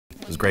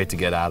was great to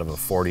get out of a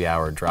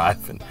 40-hour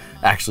drive and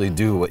actually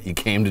do what you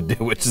came to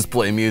do, which is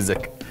play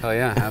music. Oh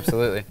yeah,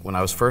 absolutely. When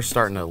I was first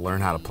starting to learn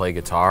how to play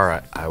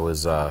guitar, I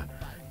was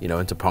you know,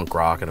 into punk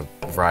rock and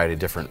a variety of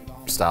different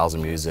styles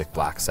of music,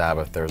 Black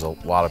Sabbath. There's a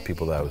lot of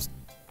people that I was,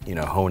 you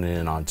know, honing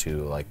in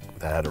onto, like,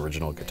 that had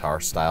original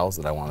guitar styles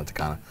that I wanted to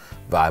kind of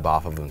vibe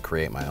off of and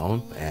create my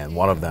own. And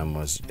one of them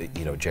was,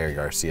 you know, Jerry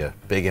Garcia.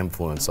 Big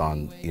influence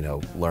on, you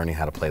know, learning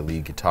how to play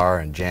lead guitar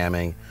and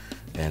jamming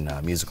and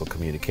musical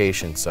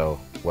communication. So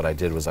what I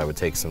did was I would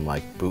take some,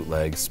 like,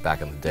 bootlegs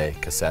back in the day,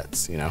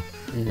 cassettes, you know,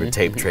 we were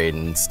tape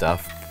trading and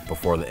stuff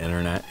before the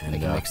internet. And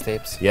making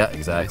mixtapes? Yeah,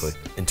 exactly.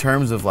 Nice. In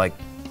terms of, like,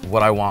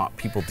 what I want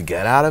people to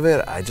get out of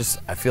it, I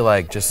feel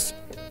like just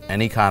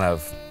any kind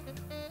of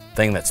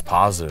thing that's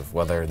positive,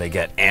 whether they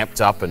get amped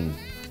up and,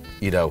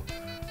 you know,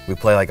 we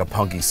play like a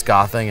punky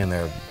ska thing and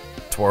they're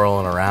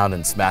twirling around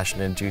and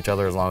smashing into each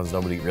other as long as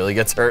nobody really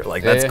gets hurt,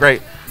 like, that's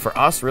great. For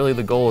us, really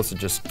the goal is to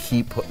just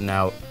keep putting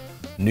out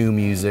new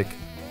music,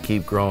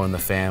 keep growing the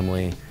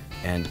family,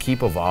 and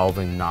keep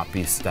evolving, not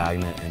be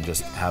stagnant, and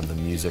just have the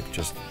music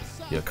just,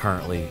 you know,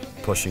 currently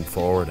pushing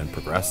forward and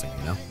progressing,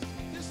 you know?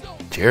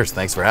 Cheers,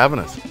 thanks for having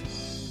us.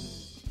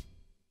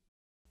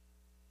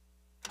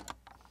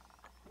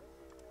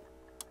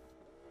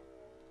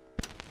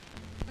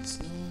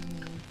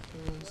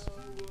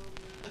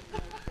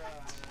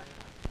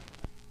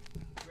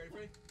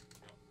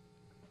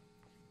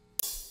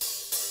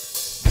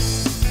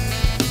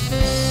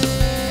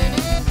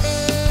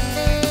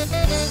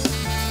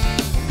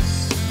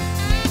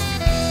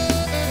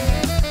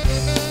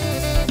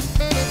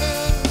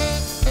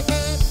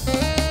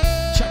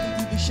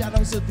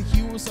 Shadows of the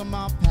heroes of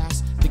my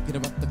past, thinking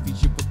about the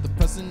future, but the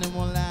present it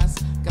won't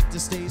last. Got to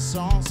stay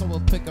strong, so I'll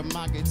pick up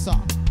my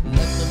guitar,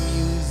 let the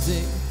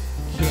music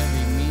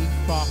carry me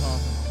far.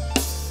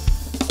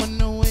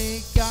 When I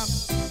wake up,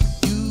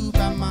 you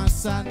by my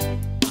side,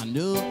 I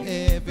know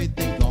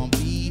everything gon'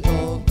 be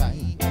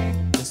alright.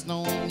 There's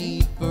no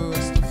need for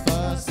us to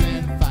fuss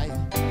and fight.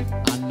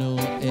 I know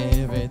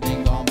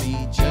everything gon'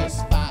 be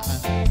just fine.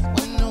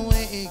 When I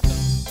wake up,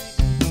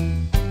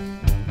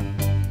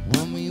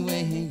 when we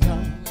wake up.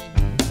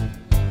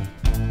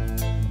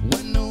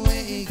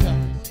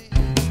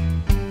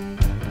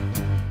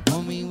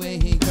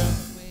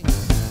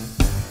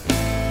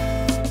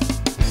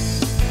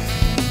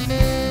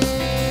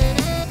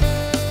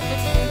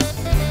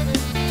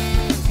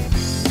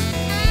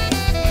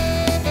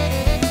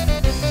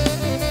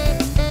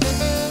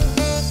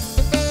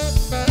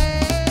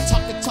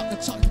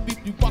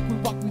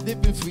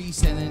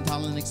 Standing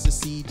tall in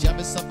ecstasy,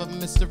 jealous of a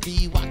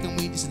mystery. Why can't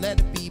we just let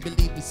it be?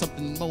 Believe in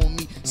something more than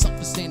me.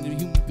 Self-standard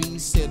human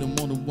beings said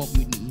more than what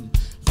we need.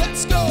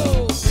 Let's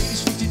go!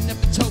 Greatest future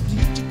never told you.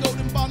 Your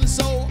golden bond and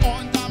soul.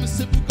 On diamonds,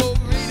 typical.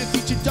 Greater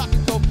future, dark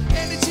and cold.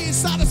 Energy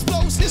inside us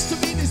flows.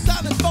 History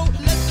inside us flow.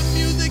 Let the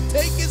music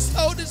take its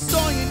hold.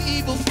 Destroying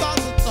evil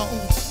thoughts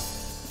alone.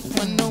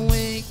 When I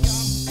wake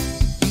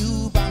up,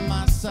 you by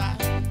my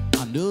side,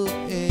 I know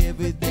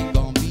everything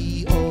gon'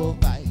 be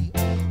alright.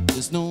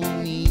 There's no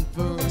need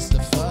for us to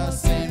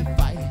fuss and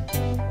fight.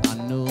 I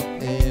know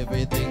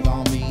everything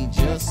gon' be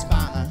just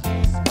fine.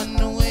 When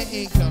I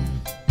wake up,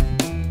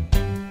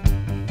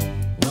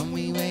 when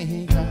we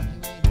wake up,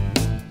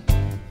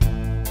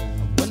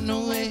 when I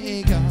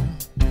wake up,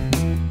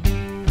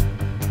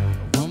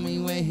 when we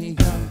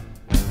wake up.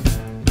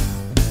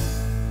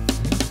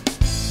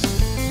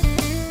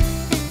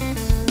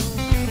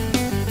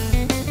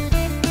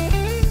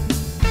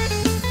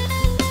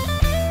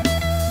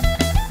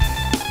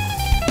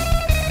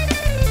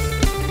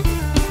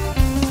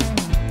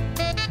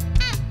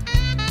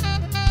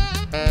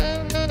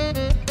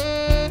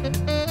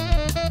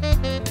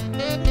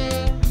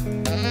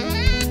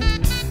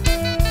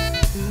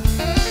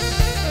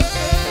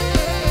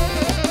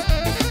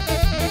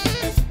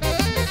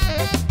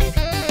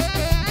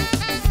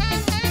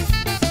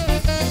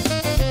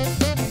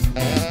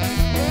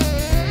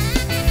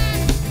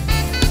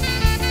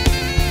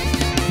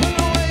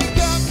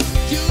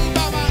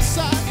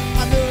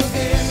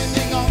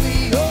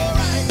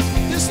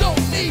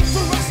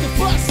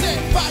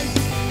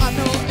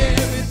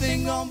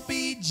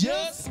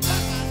 Just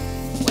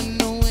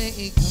when I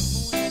wake up,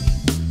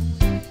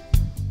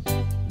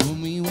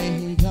 when we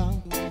wake up,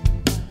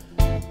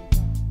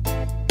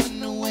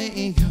 when I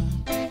wake up.